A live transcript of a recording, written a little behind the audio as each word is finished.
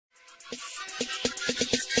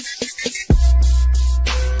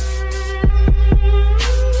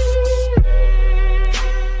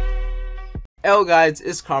Hello guys,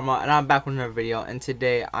 it's Karma and I'm back with another video, and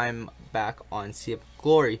today I'm back on Sea of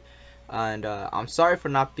Glory. And I'm sorry for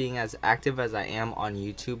not being as active as I am on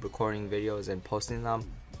YouTube, recording videos and posting them.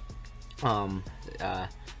 I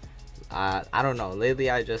don't know, lately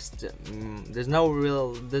I just there's not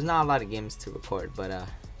a lot of games to record, but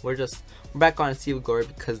we're back on Sea of Glory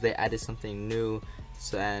because they added something new,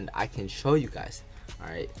 and I can show you guys.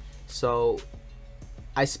 Alright, so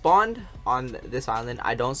I spawned on this island.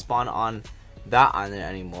 I don't spawn on that island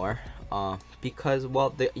anymore because,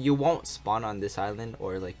 well, you won't spawn on this island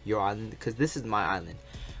or like your island, because this is my island,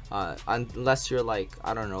 unless you're like,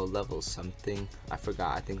 I don't know, level something, I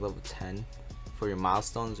forgot, I think level 10 for your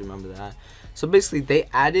milestones, remember that. So basically they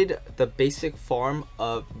added the basic form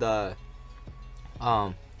of the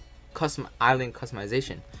custom island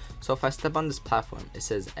customization. So if I step on this platform, it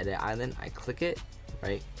says edit island, I click it,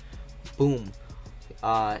 right, boom,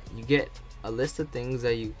 you get a list of things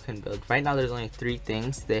that you can build. Right now there's only 3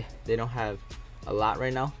 things. They don't have a lot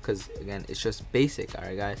right now because, again, it's just basic.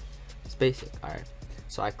 Alright guys, it's basic. Alright,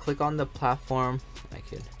 so I click on the platform, I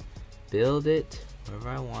can build it wherever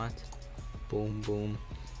I want. Boom, boom,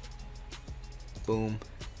 boom,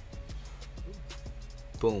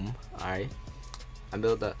 boom. Alright, I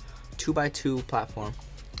build a 2x2 platform.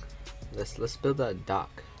 Let's build a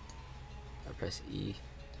dock. I press E,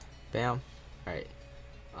 bam. Alright,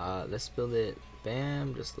 let's build it,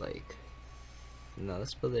 bam, just like, no,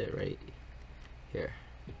 let's build it right here,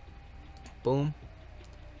 boom,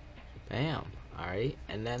 bam. Alright,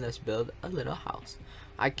 and then let's build a little house.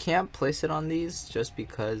 I can't place it on these just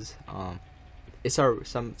because it's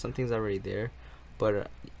some things already there, but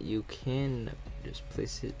you can just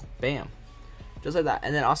place it, bam, just like that.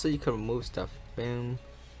 And then also you can remove stuff, boom,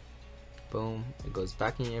 boom, it goes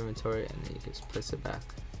back in your inventory, and then you can just place it back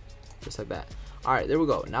just like that. Alright, there we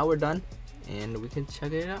go. Now we're done and we can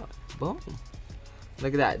check it out. Boom,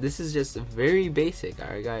 look at that. This is just very basic.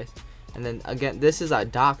 Alright guys, and then again, this is a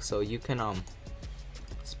dock, so you can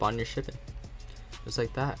spawn your shipping just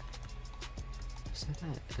like that,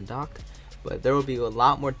 a dock. But there will be a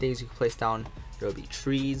lot more things you can place down. There will be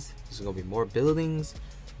trees, there's gonna be more buildings,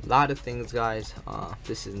 a lot of things guys.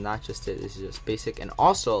 This is not just it, this is just basic. And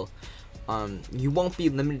also you won't be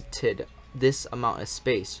limited this amount of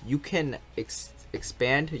space. You can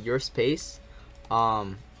expand your space, not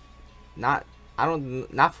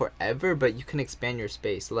forever, but you can expand your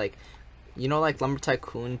space, like, you know, like Lumber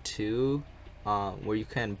Tycoon 2, where you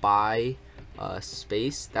can buy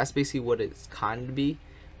space. That's basically what it's kind of be,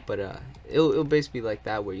 but it'll basically be like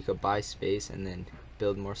that, where you could buy space and then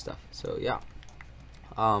build more stuff. So yeah,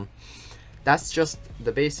 that's just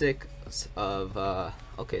the basics of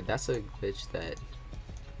okay, that's a glitch that,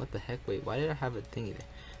 what the heck, wait, why did I have a thingy there?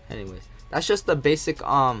 Anyways, that's just the basic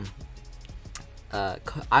island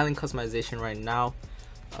customization right now.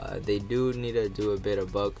 They do need to do a bit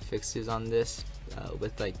of bug fixes on this,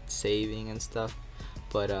 with like saving and stuff,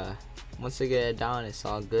 but once they get it down, it's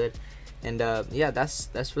all good. And yeah,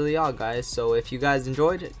 that's really all guys. So if you guys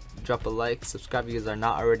enjoyed it, drop a like, subscribe if you guys are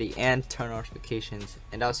not already, and turn on notifications,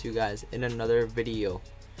 and I'll see you guys in another video.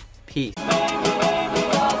 Peace.